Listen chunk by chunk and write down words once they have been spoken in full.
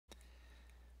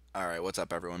Alright, what's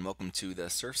up everyone? Welcome to the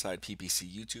Surfside PPC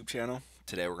YouTube channel.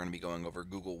 Today we're going to be going over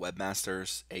Google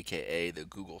Webmasters, aka the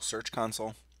Google Search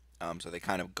Console. So they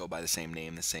kind of go by the same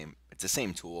name, it's the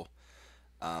same tool.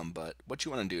 But what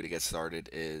you want to do to get started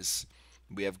is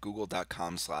we have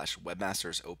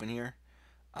google.com/webmasters open here.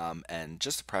 And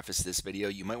just to preface this video,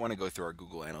 you might want to go through our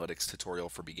Google Analytics tutorial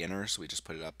for beginners. We just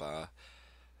put it up a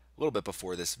little bit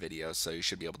before this video, so you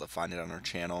should be able to find it on our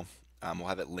channel. We'll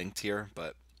have it linked here,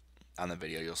 but on the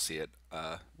video you'll see it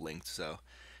linked. So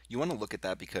you want to look at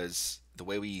that because the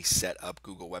way we set up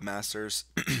Google Webmasters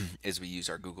is we use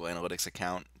our Google Analytics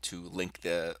account to link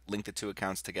the two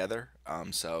accounts together.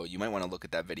 So you might want to look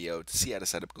at that video to see how to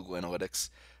set up Google Analytics.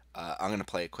 I'm going to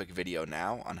play a quick video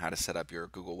now on how to set up your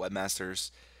Google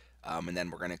Webmasters. And then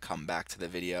we're going to come back to the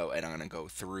video and I'm going to go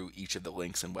through each of the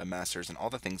links in Webmasters and all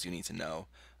the things you need to know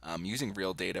using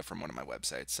real data from one of my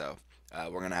websites. So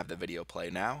we're going to have the video play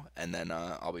now, and then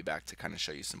I'll be back to kind of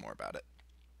show you some more about it.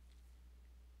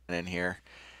 And in here,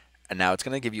 and now it's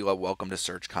going to give you a welcome to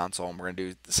Search Console, and we're going to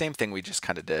do the same thing we just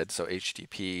kind of did. So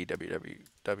http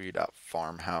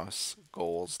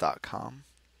www.farmhousegoals.com.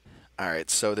 All right,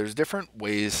 so there's different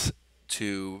ways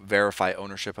to verify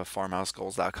ownership of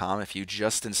farmhousegoals.com. If you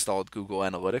just installed Google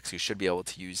Analytics, you should be able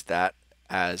to use that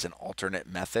as an alternate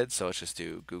method. So let's just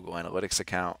do Google Analytics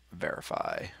account,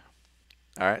 verify.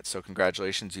 All right, so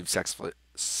congratulations, you've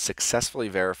successfully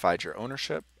verified your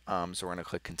ownership. So we're going to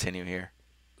click continue here.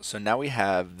 So now we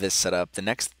have this set up.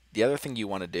 The other thing you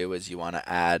want to do is you want to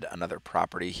add another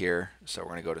property here. So we're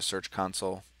going to go to Search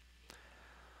Console.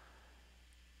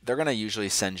 They're going to usually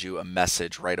send you a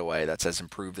message right away that says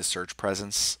improve the search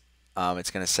presence.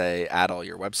 It's going to say add all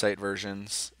your website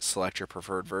versions, select your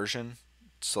preferred version,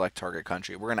 select target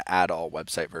country. We're going to add all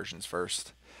website versions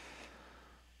first.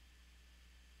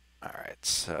 All right,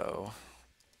 so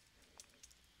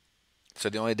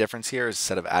the only difference here is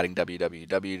instead of adding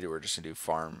www, we're just going to do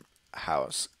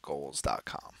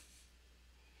farmhousegoals.com.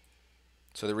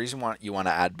 So the reason you want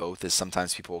to add both is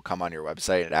sometimes people will come on your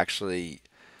website. It actually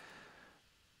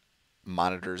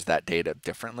monitors that data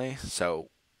differently. So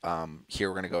here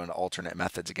we're going to go into alternate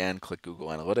methods again, click Google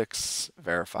Analytics,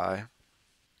 verify.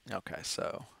 Okay,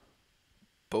 so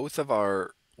both of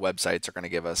our websites are going to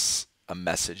give us a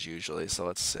message usually. So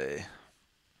let's see.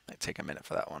 Might take a minute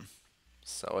for that one.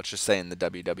 So let's just say in the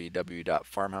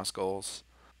www.farmhousegoals.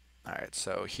 All right,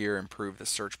 so here improve the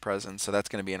search presence. So that's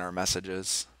going to be in our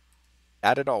messages.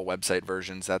 Added all website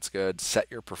versions, that's good. Set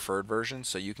your preferred version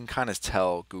so you can kind of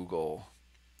tell Google,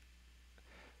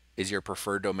 is your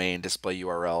preferred domain display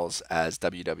URLs as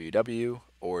www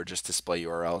or just display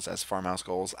URLs as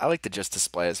farmhousegoals? I like to just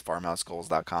display as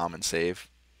farmhousegoals.com and save.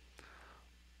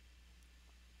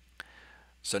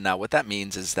 So now what that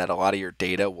means is that a lot of your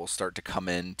data will start to come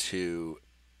into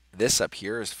this up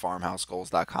here is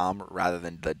farmhousegoals.com rather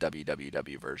than the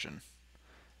www version,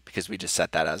 because we just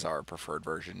set that as our preferred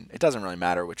version. It doesn't really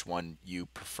matter which one you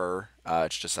prefer.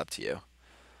 It's just up to you.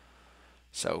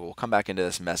 So we'll come back into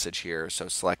this message here. So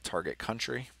select target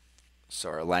country. So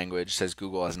our language says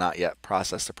Google has not yet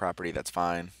processed the property. That's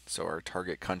fine. So our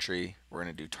target country, we're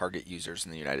going to do target users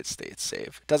in the United States,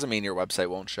 save. It doesn't mean your website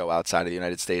won't show outside of the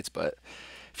United States, but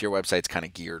if your website's kind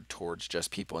of geared towards just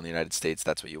people in the United States,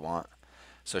 that's what you want.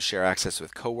 So share access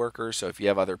with coworkers. So if you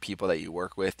have other people that you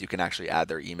work with, you can actually add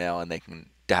their email and they can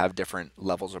have different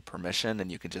levels of permission,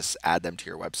 and you can just add them to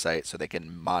your website so they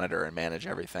can monitor and manage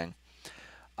everything.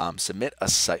 Submit a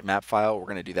sitemap file. We're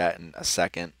going to do that in a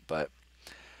second, but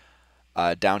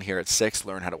down here at 6,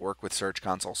 learn how to work with Search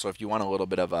Console. So if you want a little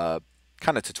bit of a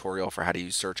kind of tutorial for how to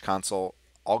use Search Console,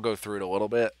 I'll go through it a little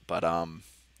bit, but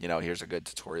you know, here's a good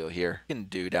tutorial here. You can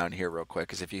do down here real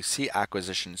quick is if you see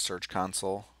acquisition Search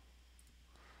Console,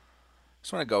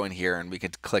 just want to go in here and we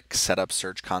can click set up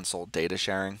Search Console data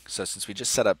sharing. So since we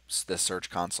just set up the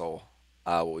Search Console,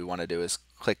 what we want to do is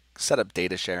click set up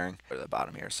data sharing. Go to the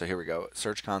bottom here. So here we go.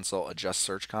 Search Console, adjust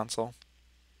Search Console.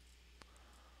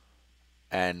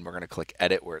 And we're going to click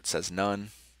edit where it says none.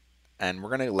 And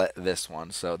we're going to let this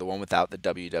one, so the one without the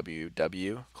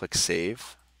www, click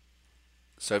save.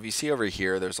 So if you see over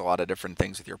here, there's a lot of different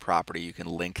things with your property. You can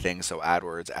link things, so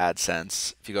AdWords,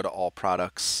 AdSense. If you go to all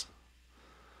products,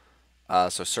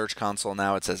 so Search Console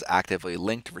now, it says actively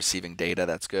linked, receiving data.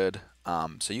 That's good.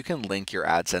 So you can link your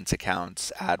AdSense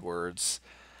accounts, AdWords,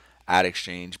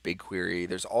 AdExchange, BigQuery.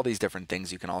 There's all these different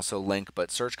things you can also link, but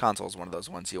Search Console is one of those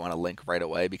ones you want to link right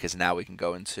away because now we can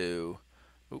go into,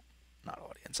 not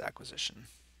audience acquisition,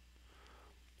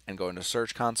 and go into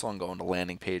Search Console and go into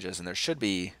landing pages, and there should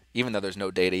be, even though there's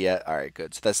no data yet. All right,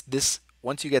 good. So that's this.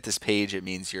 Once you get this page, it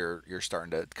means you're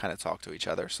starting to kind of talk to each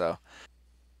other. So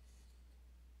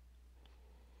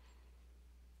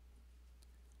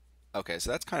Okay,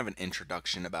 so that's kind of an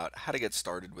introduction about how to get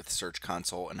started with Search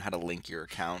Console and how to link your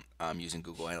account using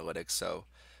Google Analytics. So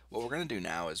what we're going to do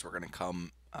now is we're going to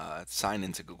come sign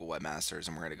into Google Webmasters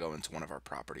and we're going to go into one of our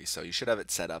properties. So you should have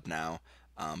it set up now.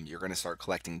 You're going to start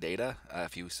collecting data.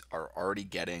 If you are already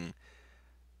getting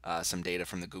some data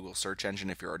from the Google search engine,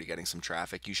 if you're already getting some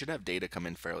traffic, you should have data come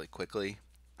in fairly quickly.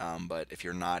 But if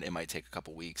you're not, it might take a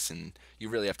couple weeks and you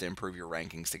really have to improve your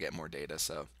rankings to get more data.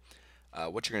 So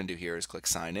what you're going to do here is click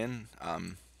sign in.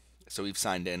 So we've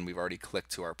signed in. We've already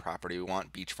clicked to our property we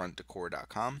want,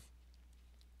 beachfrontdecor.com.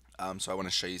 So I want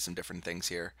to show you some different things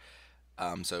here.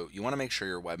 So you want to make sure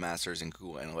your Webmasters and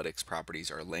Google Analytics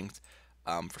properties are linked.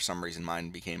 For some reason, mine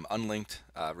became unlinked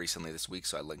recently this week,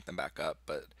 so I linked them back up.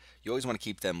 But you always want to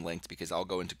keep them linked because I'll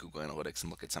go into Google Analytics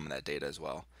and look at some of that data as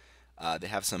well. They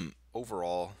have some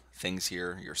overall things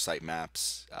here: your site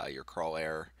maps, your crawl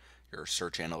error, your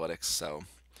search analytics. So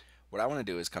what I want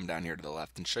to do is come down here to the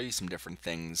left and show you some different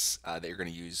things that you're going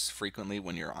to use frequently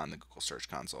when you're on the Google Search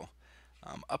Console.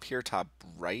 Up here top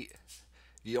right,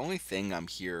 the only thing I'm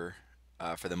here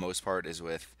for the most part is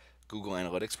with Google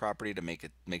Analytics property to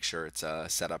make sure it's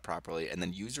set up properly, and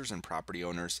then users and property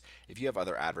owners. If you have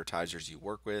other advertisers you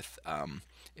work with,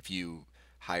 if you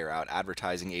hire out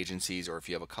advertising agencies, or if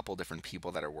you have a couple different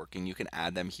people that are working, you can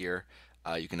add them here.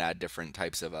 You can add different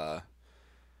types of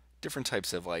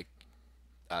like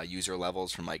user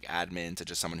levels from like admin to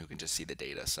just someone who can just see the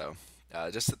data. So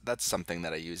just that's something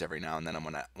that I use every now and then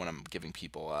when I'm giving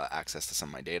people access to some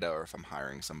of my data or if I'm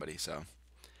hiring somebody. So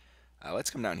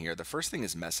let's come down here. The first thing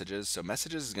is messages. So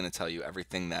messages is going to tell you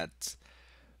everything that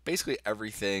basically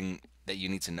everything that you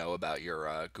need to know about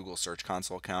your Google Search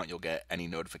Console account. You'll get any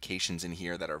notifications in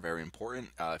here that are very important.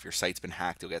 If your site's been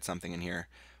hacked, you'll get something in here.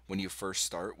 When you first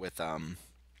start with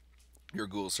your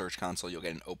Google Search Console, you'll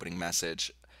get an opening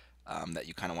message that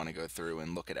you kind of want to go through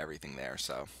and look at everything there.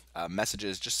 So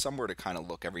messages, just somewhere to kind of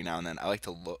look every now and then. I like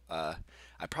to look. I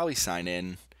probably sign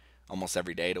in almost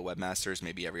every day to Webmasters,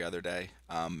 maybe every other day.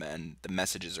 And the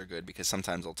messages are good because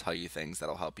sometimes they'll tell you things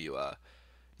that'll help you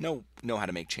know how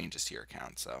to make changes to your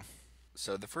account.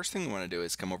 So the first thing we want to do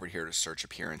is come over here to search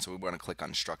appearance. So we want to click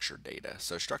on structured data.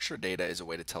 So structured data is a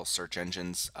way to tell search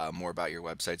engines more about your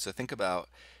website. So think about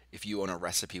if you own a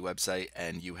recipe website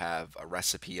and you have a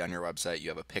recipe on your website, you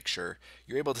have a picture,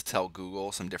 you're able to tell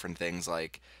Google some different things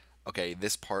like, okay,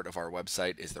 this part of our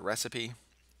website is the recipe.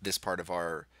 This part of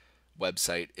our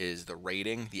website is the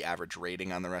rating, the average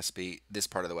rating on the recipe. This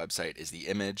part of the website is the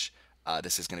image.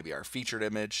 This is going to be our featured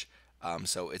image.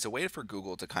 So it's a way for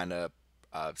Google to kind of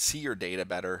see your data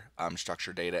better,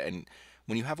 structured data. And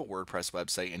when you have a WordPress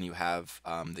website and you have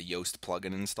the Yoast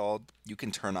plugin installed, you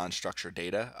can turn on structured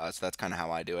data. So that's kind of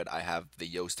how I do it. I have the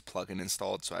Yoast plugin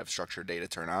installed, so I have structured data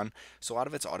turned on. So a lot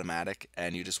of it's automatic,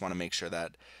 and you just want to make sure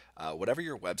that whatever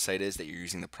your website is, that you're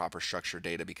using the proper structured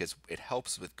data because it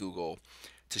helps with Google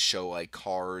to show like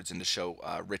cards and to show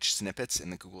rich snippets in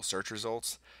the Google search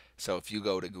results. So if you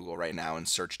go to Google right now and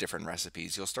search different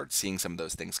recipes, you'll start seeing some of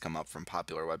those things come up from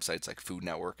popular websites like Food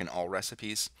Network and All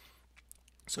Recipes.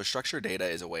 So structured data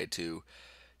is a way to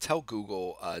tell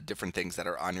Google different things that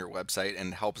are on your website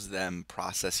and helps them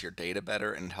process your data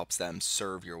better and helps them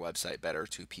serve your website better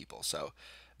to people. So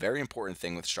very important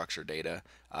thing with structured data.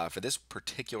 For this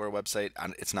particular website,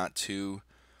 it's not too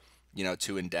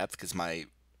too in depth because I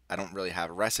don't really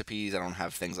have recipes. I don't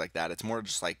have things like that. It's more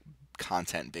just like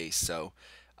content based. So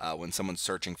when someone's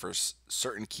searching for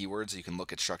certain keywords, you can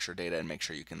look at structured data and make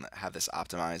sure you can have this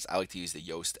optimized. I like to use the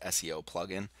Yoast SEO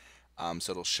plugin.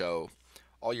 So it'll show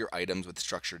all your items with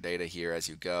structured data here as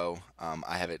you go.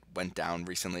 I have it went down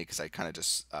recently because I kind of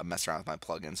just messed around with my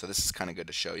plugin. So this is kind of good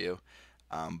to show you.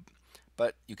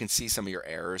 But you can see some of your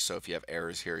errors. So if you have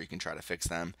errors here, you can try to fix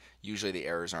them. Usually the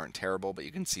errors aren't terrible, but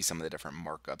you can see some of the different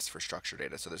markups for structured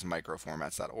data. So there's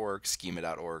microformats.org,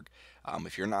 schema.org.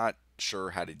 If you're not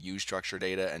sure how to use structured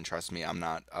data, and trust me, I'm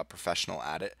not a professional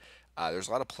at it, there's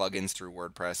a lot of plugins through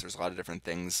WordPress. There's a lot of different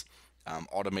things,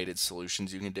 automated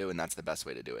solutions you can do, and that's the best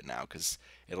way to do it now because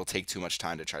it'll take too much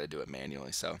time to try to do it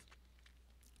manually. So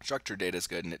structured data is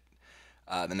good, and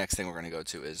the next thing we're going to go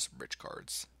to is rich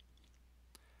cards.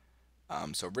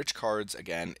 So rich cards,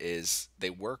 again, is they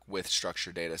work with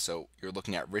structured data. So you're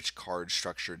looking at rich card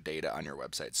structured data on your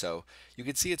website. So you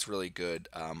can see it's really good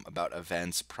about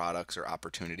events, products, or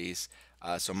opportunities.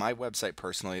 So my website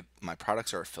personally, my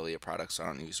products are affiliate products, so I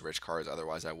don't use rich cards,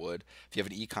 otherwise I would. If you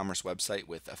have an e-commerce website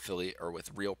with affiliate or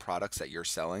with real products that you're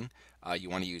selling, you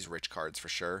want to use rich cards for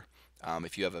sure.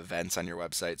 If you have events on your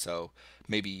website, so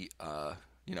maybe,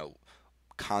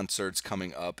 concerts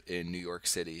coming up in New York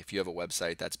City. If you have a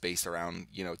website that's based around,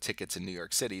 tickets in New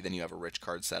York City, then you have a rich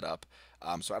card set up.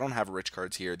 So I don't have rich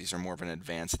cards here. These are more of an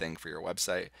advanced thing for your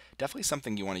website. Definitely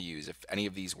something you want to use if any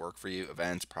of these work for you: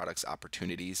 events, products,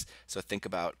 opportunities. So think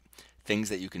about things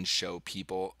that you can show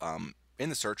people in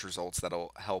the search results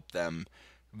that'll help them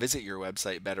visit your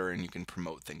website better, and you can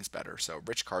promote things better. So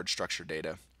rich card structured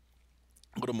data,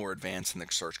 a little more advanced in the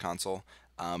Search Console,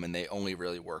 and they only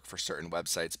really work for certain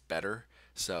websites better.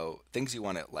 So things you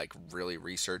want to like really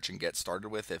research and get started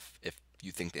with if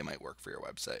you think they might work for your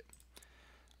website.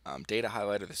 Data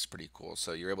highlighter, this is pretty cool.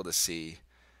 So you're able to see,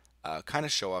 kind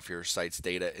of show off your site's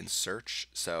data in search.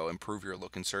 So improve your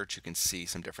look in search. You can see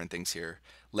some different things here.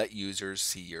 Let users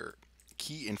see your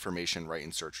key information right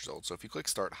in search results. So if you click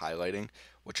start highlighting,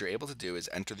 what you're able to do is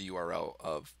enter the URL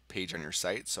of page on your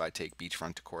site. So I take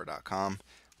beachfrontdecor.com.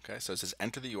 Okay, so it says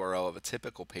enter the URL of a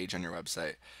typical page on your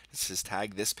website. It says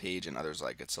tag this page and others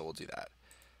like it, so we'll do that.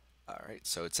 All right,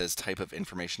 so it says type of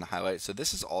information to highlight. So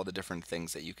this is all the different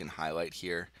things that you can highlight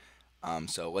here.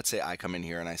 So let's say I come in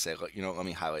here and I say, let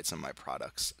me highlight some of my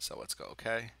products. So let's go,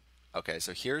 okay. Okay,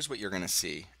 so here's what you're gonna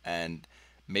see. And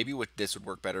maybe what this would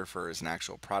work better for is an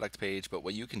actual product page, but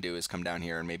what you can do is come down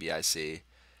here and maybe I see,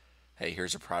 hey,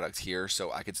 here's a product here.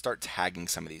 So I could start tagging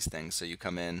some of these things. So you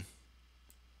come in,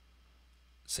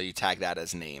 so you tag that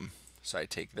as name. So I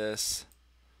take this,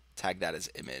 tag that as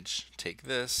image, take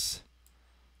this,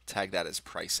 tag that as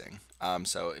pricing.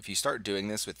 So if you start doing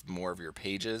this with more of your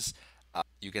pages,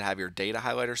 you can have your data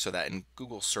highlighter so that in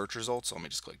Google search results, let me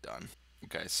just click done.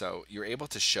 Okay, so you're able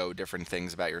to show different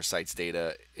things about your site's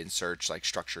data in search, like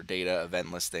structured data,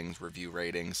 event listings, review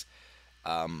ratings.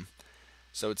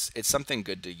 So it's something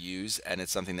good to use, and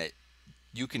it's something that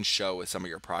you can show with some of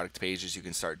your product pages. You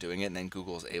can start doing it, and then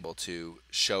Google is able to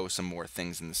show some more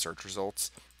things in the search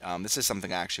results. This is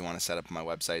something I actually want to set up on my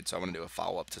website, so I want to do a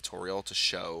follow-up tutorial to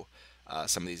show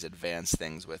some of these advanced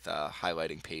things with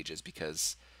highlighting pages,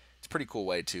 because it's a pretty cool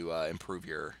way to improve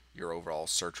your overall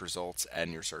search results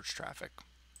and your search traffic.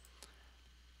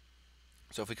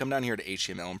 So if we come down here to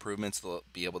HTML improvements, they'll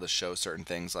be able to show certain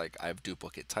things like I have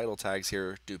duplicate title tags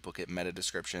here, duplicate meta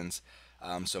descriptions.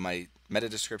 So my meta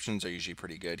descriptions are usually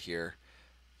pretty good here.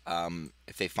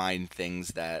 If they find things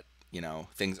that,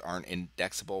 things aren't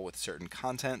indexable with certain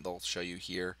content, they'll show you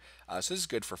here. So this is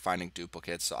good for finding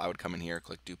duplicates. So I would come in here,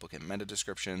 click duplicate meta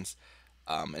descriptions.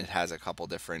 It has a couple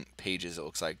different pages. It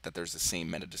looks like that there's the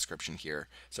same meta description here.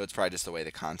 So it's probably just the way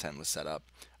the content was set up.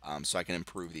 So I can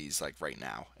improve these like right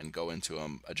now and go into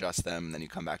them, adjust them, and then you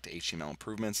come back to HTML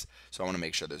improvements. So I want to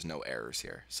make sure there's no errors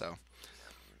here. So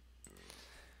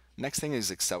next thing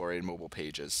is accelerated mobile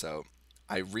pages. So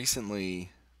I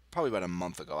recently, probably about a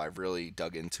month ago, I really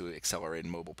dug into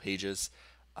accelerated mobile pages.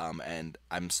 And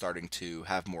I'm starting to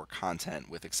have more content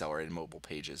with accelerated mobile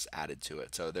pages added to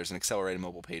it. So there's an accelerated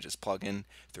mobile pages plugin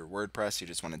through WordPress. You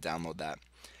just want to download that.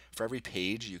 For every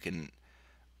page, you can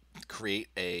create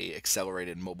a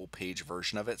accelerated mobile page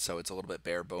version of it, so it's a little bit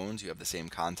bare bones. You have the same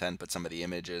content, but some of the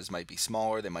images might be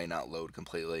smaller. They might not load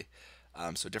completely.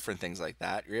 So different things like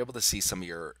that. You're able to see some of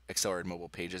your accelerated mobile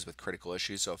pages with critical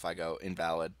issues. So if I go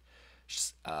invalid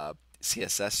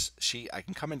CSS sheet, I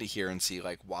can come into here and see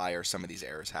like why are some of these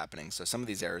errors happening. So some of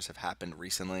these errors have happened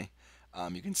recently.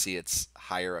 You can see it's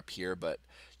higher up here, but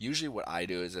usually what I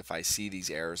do is if I see these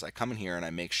errors, I come in here and I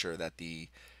make sure that the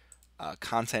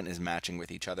content is matching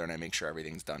with each other, and I make sure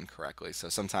everything's done correctly. So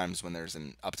sometimes when there's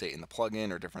an update in the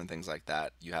plugin or different things like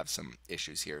that, you have some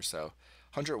issues here. So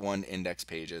 101 index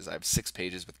pages, I have 6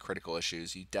 pages with critical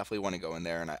issues. You definitely want to go in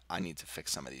there, and I need to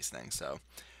fix some of these things. So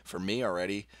for me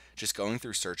already, just going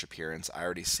through search appearance, I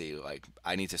already see like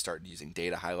I need to start using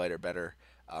data highlighter better.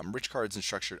 Rich cards and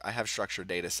structured, I have structured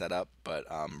data set up, but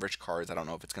rich cards, I don't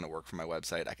know if it's going to work for my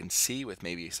website. I can see with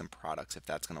maybe some products if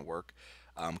that's going to work.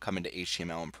 Come into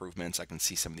HTML improvements, I can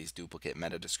see some of these duplicate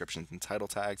meta descriptions and title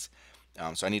tags.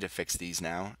 So I need to fix these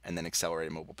now, and then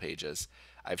accelerated mobile pages.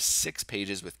 I have 6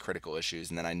 pages with critical issues,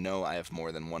 and then I know I have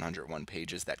more than 101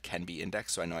 pages that can be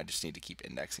indexed, so I know I just need to keep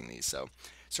indexing these. So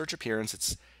search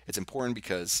appearance, it's important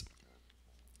because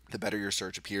the better your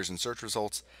search appears in search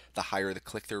results, the higher the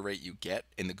click-through rate you get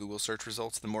in the Google search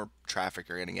results, the more traffic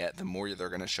you're going to get, the more they're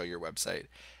going to show your website.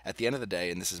 At the end of the day,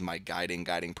 and this is my guiding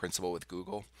principle with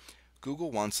Google,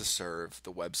 Google wants to serve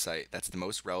the website that's the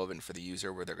most relevant for the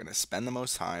user, where they're going to spend the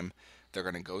most time, they're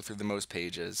going to go through the most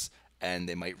pages, and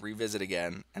they might revisit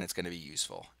again, and it's going to be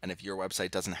useful. And if your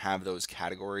website doesn't have those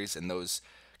categories and those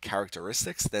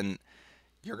characteristics, then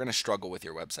you're going to struggle with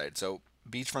your website. So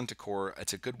Beachfront Decor,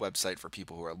 it's a good website for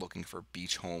people who are looking for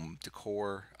beach home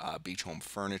decor, beach home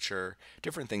furniture,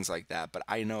 different things like that. But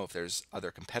I know if there's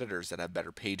other competitors that have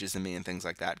better pages than me and things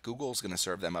like that, Google's going to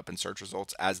serve them up in search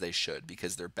results as they should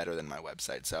because they're better than my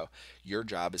website. So your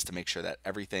job is to make sure that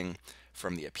everything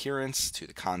from the appearance to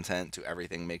the content to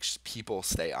everything makes people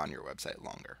stay on your website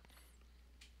longer.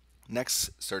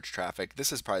 Next, search traffic.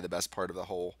 This is probably the best part of the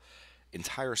whole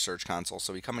entire search console.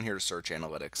 So we come in here to search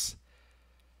analytics.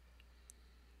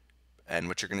 And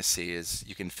what you're going to see is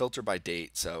you can filter by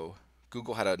date. So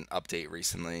Google had an update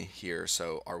recently here,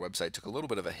 so our website took a little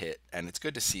bit of a hit, and it's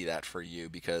good to see that for you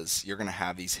because you're going to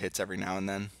have these hits every now and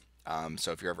then.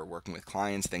 So if you're ever working with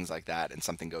clients, things like that, and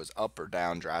something goes up or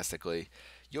down drastically,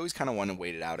 you always kind of want to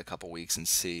wait it out a couple weeks and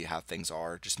see how things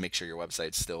are. Just make sure your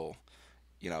website's still,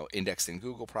 indexed in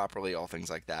Google properly, all things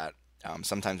like that.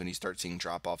 Sometimes when you start seeing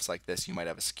drop-offs like this, you might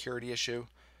have a security issue.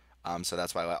 So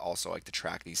that's why I also like to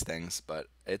track these things, but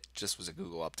it just was a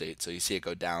Google update. So you see it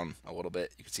go down a little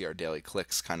bit. You can see our daily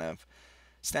clicks kind of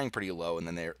staying pretty low, and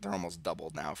then they're almost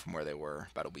doubled now from where they were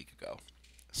about a week ago.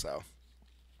 So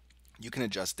you can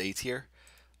adjust dates here.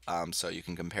 So you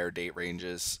can compare date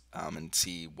ranges and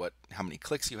see how many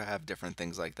clicks you have, different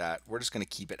things like that. We're just going to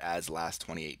keep it as last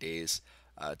 28 days.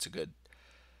 It's a good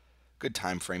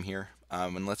time frame here.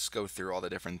 And let's go through all the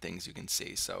different things you can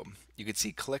see. So you can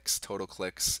see clicks, total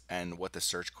clicks, and what the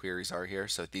search queries are here.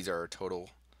 So these are our total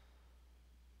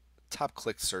top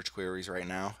clicked search queries right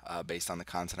now based on the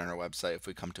content on our website. If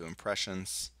we come to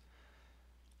impressions,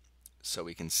 so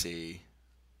we can see,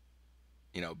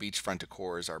 Beachfront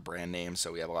Decor is our brand name,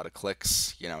 so we have a lot of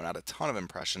clicks, not a ton of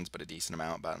impressions, but a decent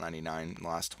amount, about 99 in the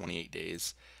last 28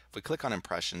 days. If we click on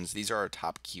impressions, these are our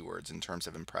top keywords in terms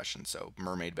of impressions, so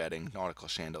mermaid bedding, nautical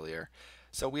chandelier.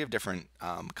 So we have different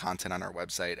content on our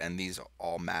website, and these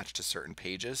all match to certain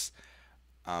pages.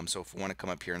 So if we want to come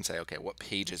up here and say, okay, what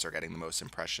pages are getting the most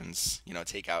impressions,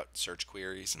 take out search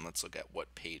queries and let's look at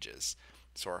what pages.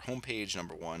 So our homepage,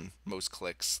 number one, most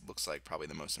clicks, looks like probably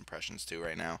the most impressions too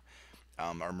right now.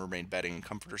 Our mermaid bedding and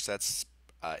comforter sets,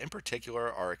 in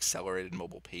particular, our accelerated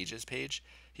mobile pages page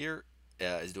here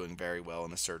is doing very well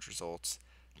in the search results.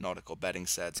 Nautical bedding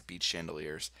sets, beach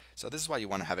chandeliers. So this is why you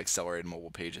want to have accelerated mobile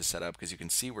pages set up because you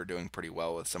can see we're doing pretty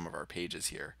well with some of our pages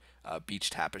here. Beach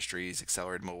tapestries,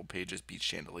 accelerated mobile pages, beach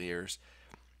chandeliers.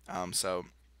 So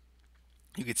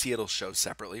you can see it'll show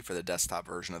separately for the desktop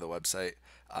version of the website.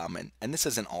 And this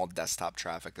isn't all desktop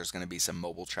traffic. There's going to be some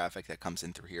mobile traffic that comes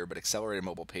in through here, but accelerated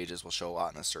mobile pages will show a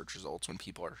lot in the search results when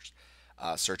people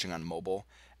are searching on mobile.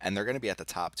 And they're going to be at the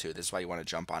top too. This is why you want to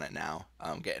jump on it now,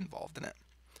 get involved in it.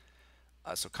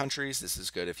 So countries, this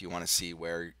is good if you want to see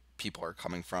where people are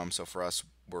coming from. So for us,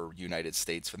 we're United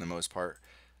States for the most part.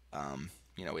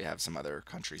 We have some other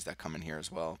countries that come in here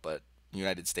as well, but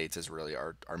United States is really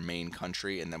our main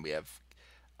country, and then we have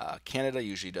Canada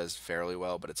usually does fairly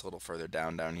well, but it's a little further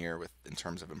down here in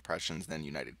terms of impressions. Then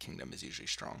United Kingdom is usually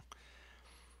strong.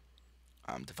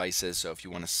 Devices, so if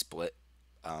you want to split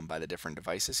by the different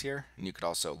devices here, and you could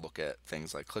also look at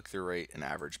things like click-through rate and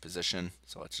average position.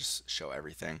 So let's just show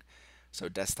everything. So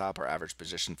desktop, our average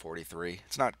position 43.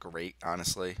 It's not great,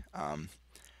 honestly.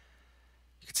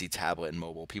 You can see tablet and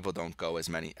mobile. People don't go as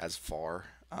far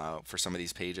for some of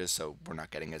these pages, so we're not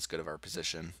getting as good of our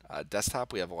position.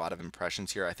 Desktop, we have a lot of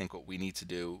impressions here. I think what we need to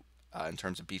do in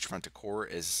terms of beachfront decor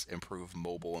is improve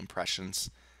mobile impressions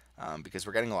because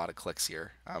we're getting a lot of clicks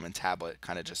here, and tablet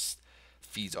kind of just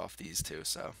feeds off these two.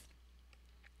 So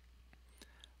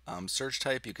search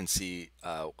type, you can see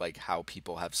like how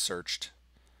people have searched.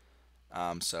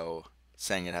 So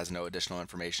saying it has no additional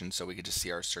information, so we could just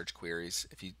see our search queries.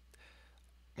 If you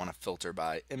want to filter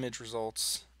by image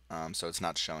results, so it's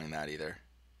not showing that either.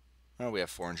 We have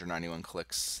 491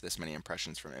 clicks, this many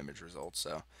impressions from image results.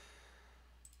 So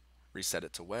reset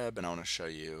it to web, and I want to show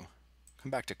you, come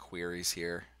back to queries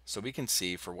here. So we can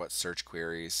see for what search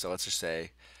queries, so let's just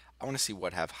say I want to see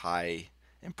what have high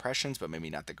impressions but maybe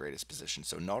not the greatest position.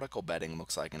 So nautical bedding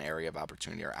looks like an area of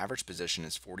opportunity. Our average position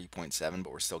is 40.7,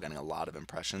 but we're still getting a lot of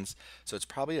impressions. So it's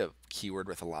probably a keyword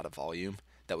with a lot of volume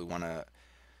that we want to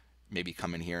maybe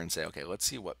come in here and say, okay, let's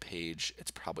see what page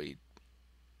it's probably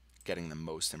getting the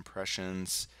most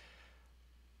impressions.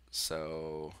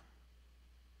 So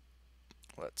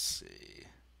let's see.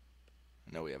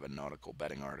 I know we have a nautical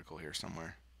bedding article here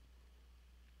somewhere.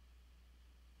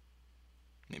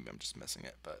 Maybe I'm just missing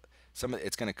it, but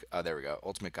it's gonna. Oh, there we go.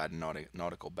 Ultimate Guide to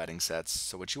Nautical Bedding Sets.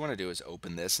 So what you want to do is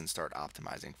open this and start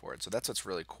optimizing for it. So that's what's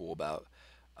really cool about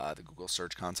the Google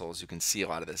Search Console is you can see a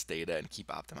lot of this data and keep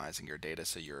optimizing your data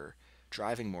so you're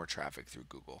driving more traffic through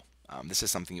Google. This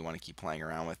is something you want to keep playing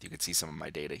around with. You can see some of my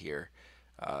data here.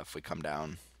 If we come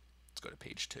down, Let's go to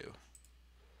page 2.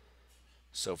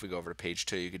 So if we go over to page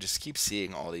 2, you could just keep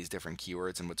seeing all these different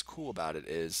keywords. And what's cool about it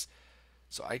is,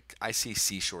 so I see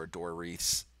seashore door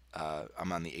wreaths.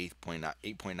 I'm on the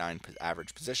 8.9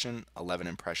 average position, 11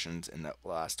 impressions in the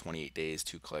last 28 days,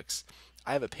 2 clicks.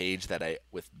 I have a page that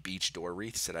with beach door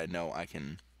wreaths that I know I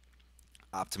can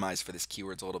optimize for this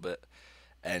keywords a little bit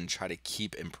and try to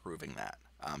keep improving that.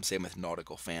 Same with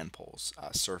nautical fan poles,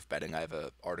 surf bedding. I have an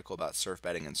article about surf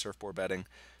bedding and surfboard bedding,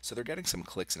 so they're getting some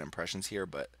clicks and impressions here,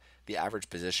 but the average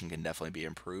position can definitely be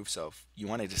improved. So if you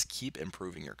want to just keep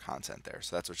improving your content there,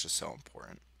 so that's what's just so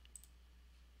important.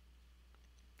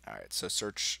 All right, so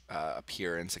search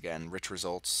appearance again, rich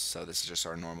results. So this is just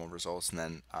our normal results, and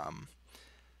then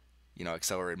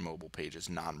accelerated mobile pages,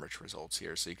 non-rich results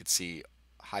here. So you could see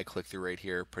high click-through rate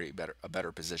here, a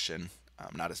better position.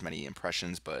 Not as many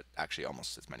impressions, but actually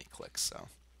almost as many clicks. So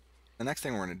the next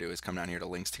thing we're going to do is come down here to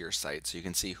links to your site. So you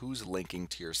can see who's linking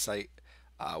to your site,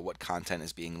 what content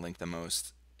is being linked the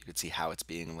most. You can see how it's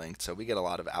being linked. So we get a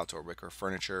lot of outdoor wicker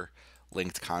furniture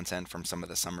linked content from some of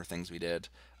the summer things we did,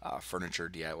 furniture,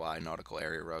 DIY, nautical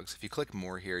area rugs. If you click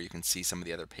more here, you can see some of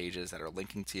the other pages that are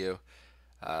linking to you.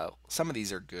 Some of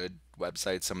these are good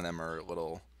websites. Some of them are a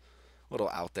little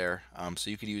out there. So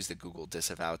you could use the Google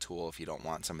disavow tool if you don't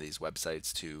want some of these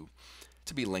websites to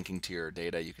be linking to your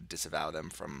data. You could disavow them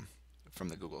from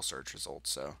the Google search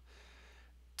results. So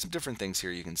some different things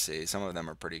here you can see. Some of them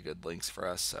are pretty good links for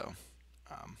us. So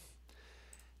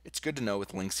it's good to know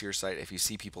with links to your site. If you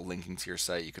see people linking to your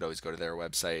site, you could always go to their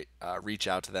website, reach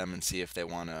out to them and see if they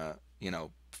want to,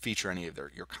 feature any of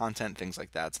your content, things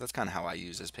like that. So that's kind of how I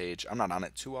use this page. I'm not on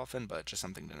it too often, but just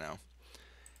something to know.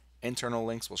 Internal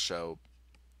links will show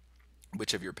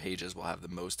which of your pages will have the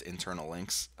most internal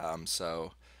links.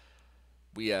 So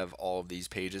we have all of these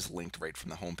pages linked right from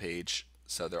the home page.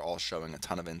 So they're all showing a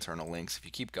ton of internal links. If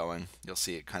you keep going, you'll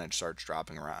see it kind of starts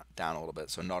dropping down a little bit.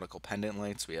 So nautical pendant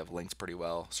links, we have linked pretty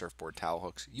well. Surfboard towel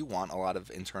hooks, you want a lot of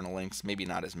internal links. Maybe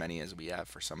not as many as we have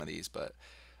for some of these, but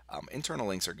internal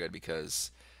links are good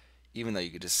because even though you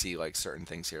could just see like certain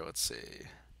things here, let's see.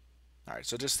 All right,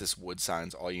 so just this wood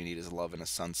signs, all you need is love and a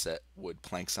sunset wood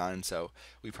plank sign. So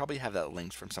we probably have that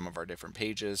linked from some of our different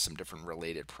pages, some different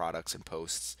related products and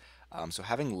posts. So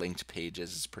having linked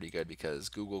pages is pretty good because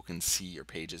Google can see your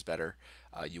pages better.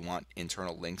 You want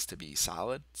internal links to be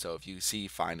solid. So if you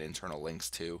find internal links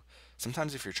too,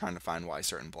 sometimes if you're trying to find why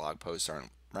certain blog posts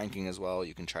aren't ranking as well,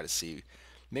 you can try to see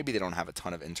maybe they don't have a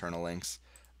ton of internal links.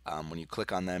 When you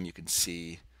click on them, you can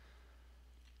see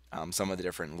some of the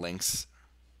different links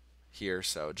here.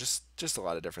 So just a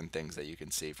lot of different things that you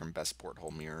can see from best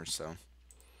porthole mirrors. So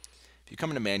if you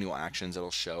come into manual actions,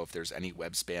 it'll show if there's any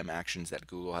web spam actions that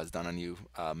Google has done on you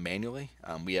manually.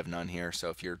 We have none here. So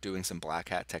if you're doing some black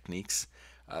hat techniques,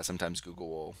 sometimes Google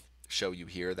will show you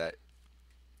here that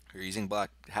you're using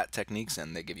black hat techniques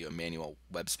and they give you a manual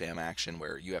web spam action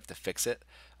where you have to fix it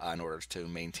in order to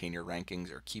maintain your rankings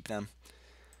or keep them.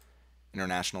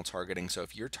 International targeting, so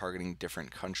if you're targeting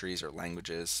different countries or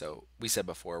languages, so we said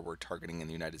before we're targeting in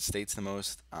the United States the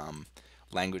most.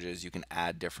 Languages, you can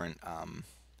add different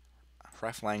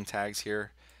reflang tags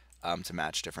here to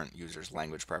match different users'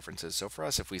 language preferences. So for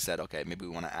us, if we said, okay, maybe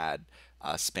we want to add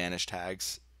Spanish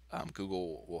tags,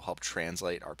 Google will help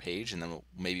translate our page, and then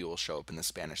maybe we'll show up in the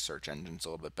Spanish search engines a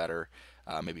little bit better.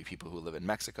 Maybe people who live in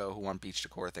Mexico who want beach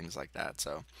decor, things like that.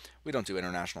 So we don't do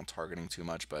international targeting too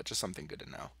much, but just something good to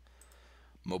know.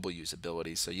 Mobile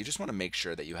usability. So you just want to make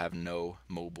sure that you have no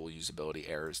mobile usability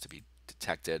errors to be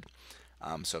detected.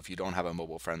 So if you don't have a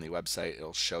mobile friendly website,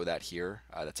 it'll show that here.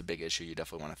 That's a big issue. You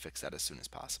definitely want to fix that as soon as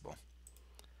possible.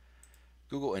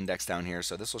 Google index down here.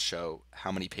 So this will show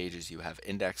how many pages you have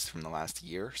indexed from the last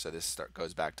year. So this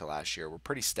goes back to last year. We're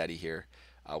pretty steady here.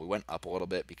 We went up a little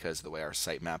bit because of the way our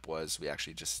sitemap was. We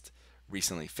actually just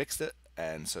recently fixed it,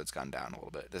 and so it's gone down a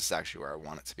little bit. This is actually where I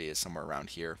want it to be, is somewhere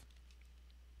around here.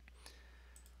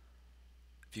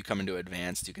 If you come into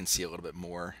advanced, you can see a little bit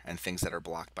more and things that are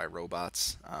blocked by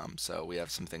robots. So we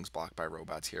have some things blocked by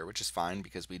robots here, which is fine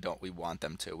because we want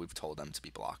them to. We've told them to be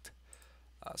blocked.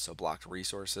 So blocked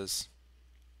resources.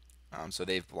 So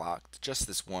they've blocked just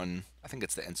this one. I think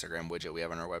it's the Instagram widget we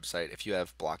have on our website. If you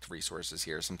have blocked resources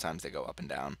here, sometimes they go up and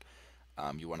down.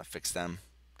 You want to fix them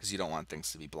because you don't want things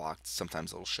to be blocked.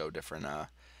 Sometimes it'll show different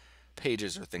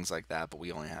pages or things like that, but we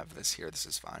only have this here. This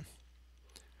is fine.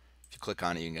 If you click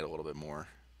on it, you can get a little bit more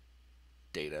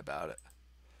data about it.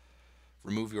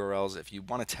 Remove URLs. If you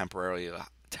want to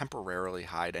temporarily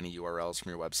hide any URLs from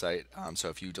your website, so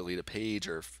if you delete a page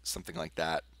or something like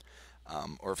that,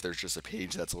 or if there's just a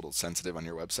page that's a little sensitive on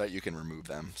your website, you can remove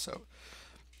them. So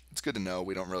It's good to know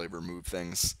we don't really remove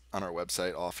things on our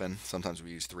website often. Sometimes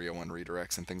we use 301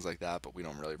 redirects and things like that, but we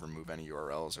don't really remove any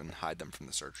URLs and hide them from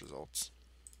the search results.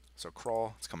 So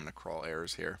crawl, it's coming to crawl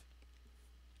errors here.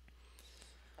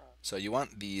 So you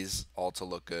want these all to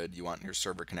look good. You want your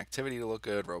server connectivity to look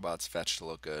good, robots fetch to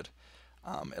look good.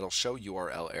 It'll show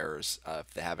URL errors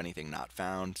if they have anything not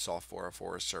found, soft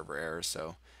 404 server errors.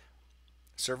 So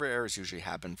server errors usually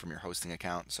happen from your hosting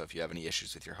account. So if you have any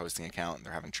issues with your hosting account and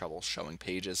they're having trouble showing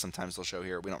pages, sometimes they'll show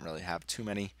here. We don't really have too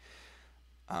many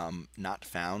not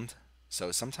found.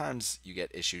 So sometimes you get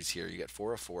issues here. You get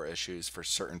 404 issues for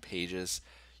certain pages.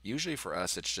 Usually for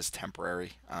us, it's just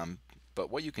temporary. But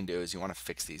what you can do is you want to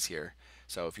fix these here.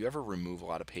 So if you ever remove a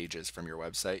lot of pages from your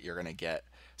website, you're going to get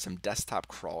some desktop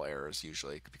crawl errors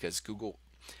usually because Google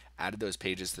added those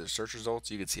pages to the search results.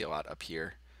 You can see a lot up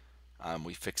here.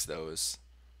 We fixed those.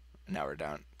 Now we're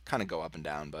down, kind of go up and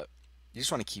down, but you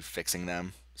just want to keep fixing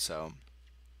them. So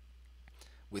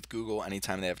with Google,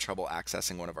 anytime they have trouble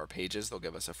accessing one of our pages, they'll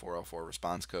give us a 404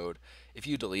 response code. If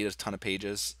you delete a ton of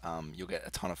pages, you'll get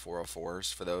a ton of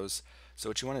 404s for those. So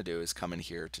what you want to do is come in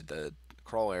here to the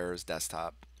crawl errors,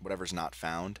 desktop, whatever's not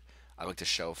found. I like to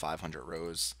show 500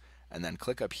 rows, and then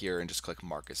click up here and just click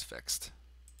mark as fixed.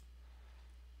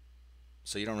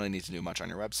 So you don't really need to do much on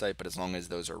your website, but as long as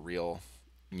those are real,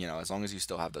 as long as you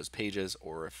still have those pages,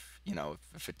 or if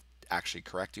it's actually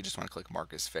correct, you just want to click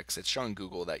mark as fixed. It's showing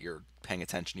Google that you're paying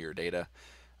attention to your data.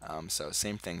 So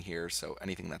same thing here. So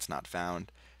anything that's not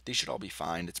found, these should all be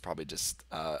fine. It's probably just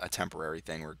a temporary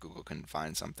thing where Google couldn't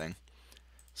find something.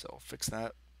 So I'll fix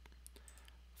that.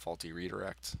 Faulty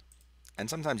redirect. And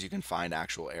sometimes you can find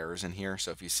actual errors in here.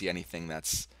 So if you see anything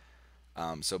that's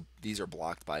so these are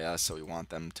blocked by us, so we want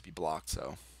them to be blocked,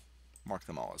 so mark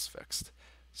them all as fixed.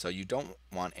 So you don't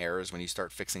want errors. When you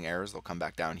start fixing errors, they'll come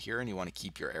back down here, and you want to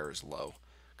keep your errors low,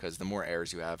 because the more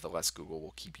errors you have, the less Google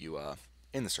will keep you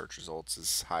in the search results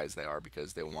as high as they are,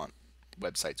 because they want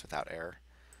websites without error.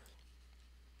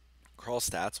 Crawl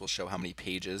stats will show how many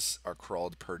pages are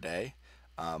crawled per day.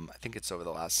 I think it's over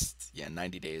the last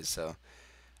 90 days. So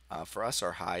for us,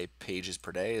 our high pages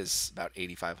per day is about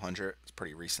 8,500. It's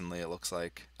pretty recently, it looks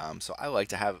like. So I like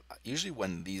to have, usually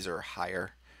when these are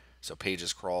higher, so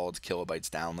pages crawled, kilobytes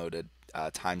downloaded,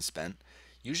 time spent,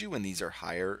 usually when these are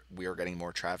higher, we are getting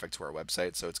more traffic to our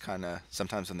website. So it's kind of,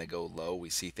 sometimes when they go low, we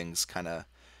see things kind of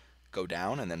go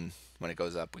down, and then when it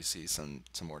goes up, we see some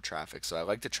more traffic. So I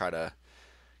like to try to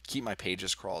keep my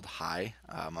pages crawled high.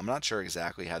 I'm not sure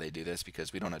exactly how they do this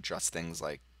because we don't adjust things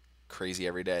like crazy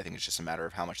every day. I think it's just a matter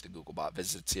of how much the Googlebot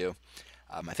visits you.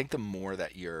 I think the more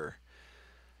that you're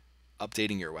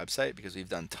updating your website, because we've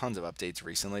done tons of updates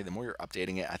recently, the more you're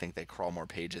updating it, I think they crawl more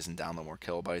pages and download more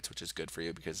kilobytes, which is good for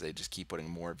you because they just keep putting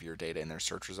more of your data in their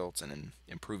search results and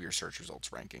improve your search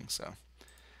results ranking.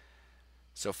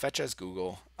 So fetch as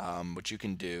Google, what you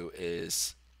can do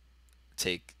is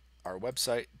take our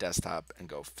website desktop and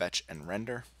go fetch and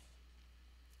render.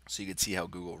 So you can see how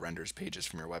Google renders pages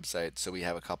from your website. So we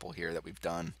have a couple here that we've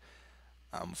done.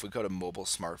 If we go to mobile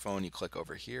smartphone, you click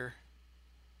over here.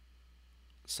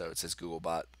 So it says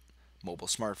Googlebot mobile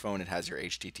smartphone. It has your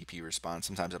HTTP response.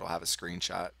 Sometimes it'll have a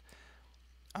screenshot.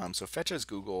 So fetch as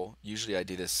Google, usually I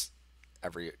do this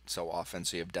every so often.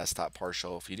 So you have desktop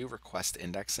partial. If you do request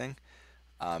indexing,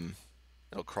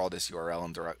 it'll crawl this URL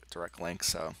and direct link.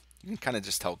 So you can kind of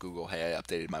just tell Google, hey, I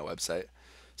updated my website.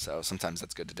 So sometimes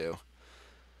that's good to do.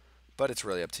 But it's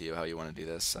really up to you how you want to do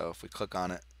this. So if we click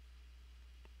on it,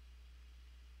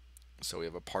 so we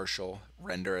have a partial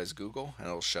render as Google, and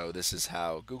it'll show this is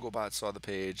how Googlebot saw the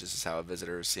page, this is how a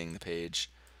visitor is seeing the page.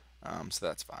 So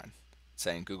that's fine. It's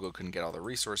saying Google couldn't get all the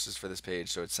resources for this page,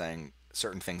 so it's saying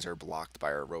certain things are blocked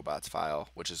by our robots file,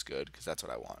 which is good because that's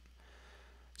what I want.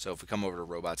 So if we come over to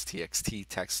robots.txt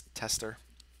text tester,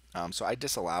 so I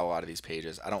disallow a lot of these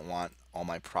pages. I don't want all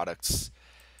my products.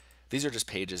 These are just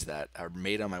pages that are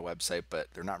made on my website, but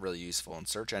they're not really useful in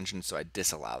search engines, so I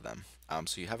disallow them.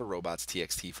 So you have a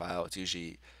robots.txt file. It's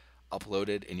usually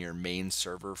uploaded in your main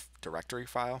server directory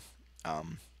file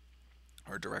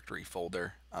or directory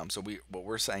folder. So what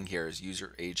we're saying here is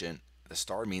user agent. The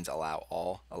star means allow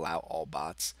all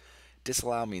bots.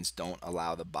 Disallow means don't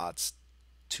allow the bots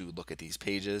to look at these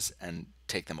pages and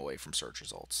take them away from search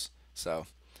results. So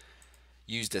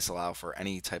use disallow for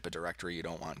any type of directory you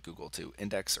don't want Google to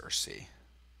index or see.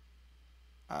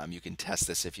 You can test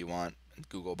this if you want,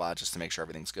 Googlebot, just to make sure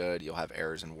everything's good. You'll have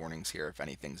errors and warnings here if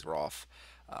anything's off.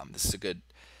 This is a good.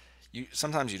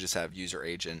 Sometimes you just have user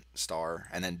agent star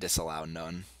and then disallow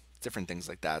none, different things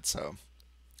like that. So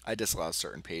I disallow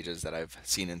certain pages that I've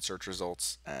seen in search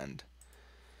results. And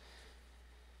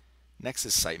next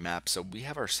is sitemap. So we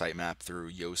have our sitemap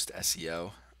through Yoast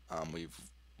SEO. We've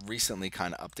recently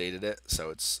kind of updated it, so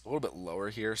it's a little bit lower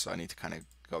here. So I need to kind of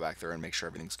go back there and make sure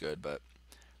everything's good. But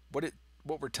what it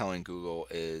what we're telling Google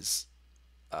is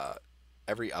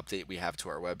every update we have to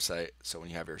our website. So when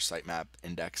you have your sitemap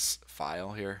index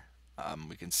file here,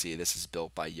 we can see this is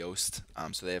built by Yoast.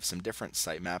 So they have some different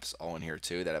sitemaps all in here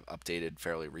too that have updated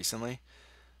fairly recently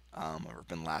or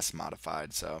been last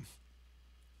modified. So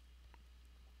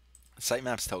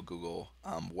sitemaps tell Google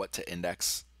what to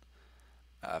index.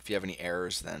 If you have any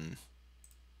errors, then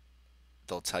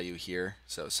they'll tell you here.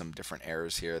 So some different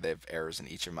errors here. They have errors in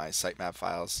each of my sitemap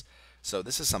files. So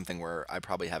this is something where I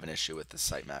probably have an issue with this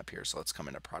sitemap here. So let's come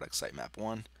into product sitemap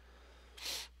 1.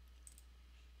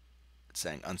 It's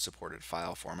saying unsupported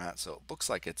file format. So it looks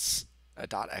like it's a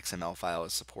 .xml file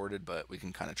is supported, but we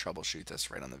can kind of troubleshoot this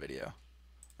right on the video.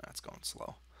 That's going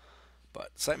slow.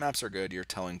 But sitemaps are good. You're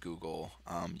telling Google.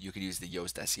 You could use the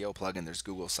Yoast SEO plugin. There's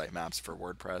Google sitemaps for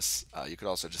WordPress. You could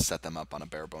also just set them up on a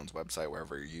bare bones website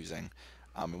wherever you're using.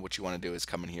 And what you want to do is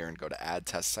come in here and go to Add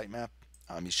Test Sitemap.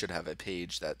 You should have a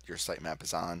page that your sitemap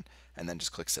is on, and then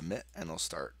just click Submit, and it'll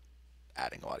start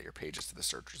adding a lot of your pages to the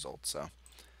search results. So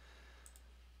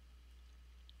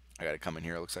I got to come in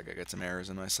here. It looks like I got some errors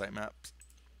in my sitemap.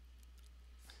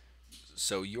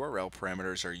 So URL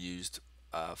parameters are used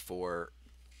for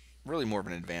really more of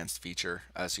an advanced feature.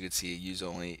 So you can see use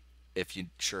only if you're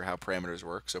sure how parameters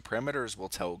work. So parameters will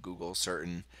tell Google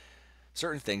certain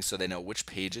things so they know which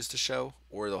pages to show,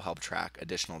 or they'll help track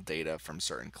additional data from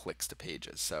certain clicks to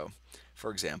pages. So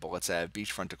for example, let's have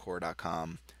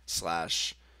beachfrontdecor.com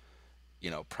slash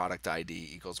product ID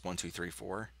equals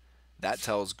 1234. That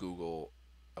tells Google,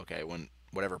 okay, when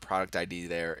whatever product ID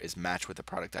there is matched with the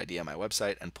product ID on my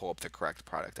website, and pull up the correct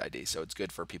product ID. So it's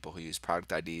good for people who use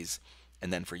product IDs,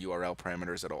 and then for URL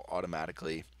parameters, it'll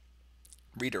automatically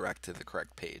redirect to the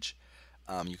correct page.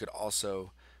 You could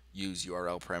also use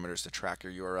URL parameters to track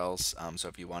your URLs. So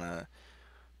if you want to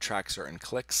track certain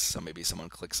clicks, so maybe someone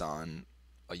clicks on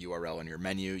a URL in your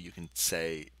menu, you can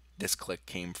say this click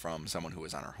came from someone who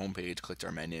was on our homepage, clicked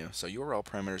our menu. So URL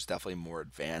parameters definitely more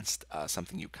advanced,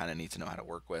 something you kind of need to know how to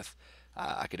work with.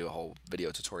 I could do a whole video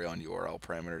tutorial on URL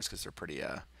parameters because they're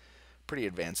pretty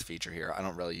advanced feature here. I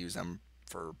don't really use them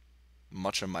for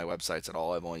much of my websites at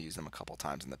all. I've only used them a couple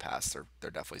times in the past.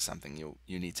 They're definitely something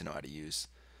you need to know how to use.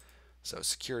 So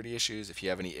security issues, if you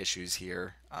have any issues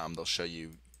here, they'll show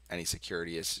you any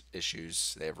security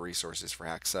issues. They have resources for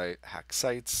hack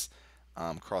sites,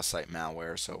 cross-site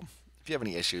malware. So if you have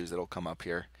any issues, it'll come up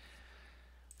here.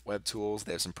 Web tools,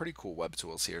 they have some pretty cool web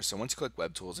tools here. So once you click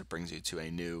web tools, it brings you to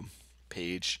a new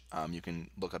page. You can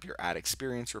look up your ad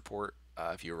experience report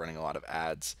if you're running a lot of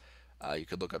ads. You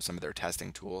could look up some of their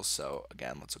testing tools. So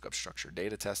again, let's look up structured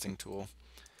data testing tool.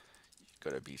 Go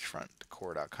to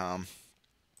beachfrontdecor.com,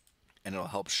 and it'll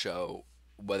help show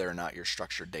whether or not your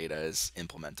structured data is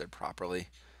implemented properly.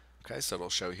 Okay, so it'll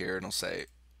show here, and it'll say,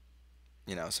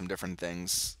 some different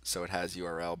things. So it has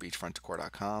URL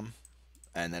beachfrontdecor.com,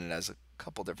 and then it has a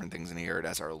couple different things in here. It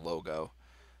has our logo.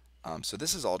 So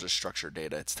this is all just structured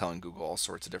data. It's telling Google all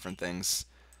sorts of different things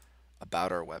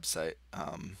about our website.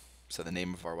 So the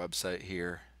name of our website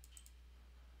here.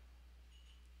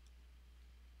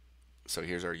 So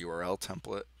here's our URL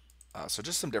template. So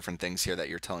just some different things here that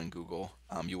you're telling Google.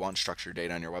 You want structured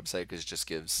data on your website because it just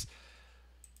gives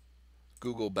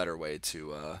Google a better way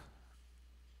to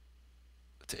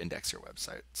index your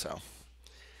website. So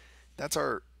that's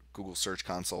our Google Search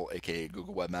Console, aka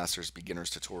Google Webmasters Beginners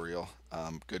Tutorial.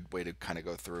 Good way to kind of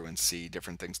go through and see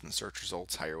different things in the search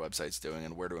results, how your website's doing,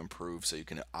 and where to improve so you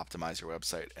can optimize your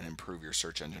website and improve your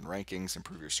search engine rankings,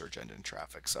 improve your search engine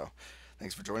traffic. So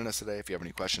thanks for joining us today. If you have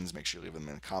any questions, make sure you leave them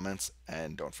in the comments,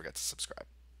 and don't forget to subscribe.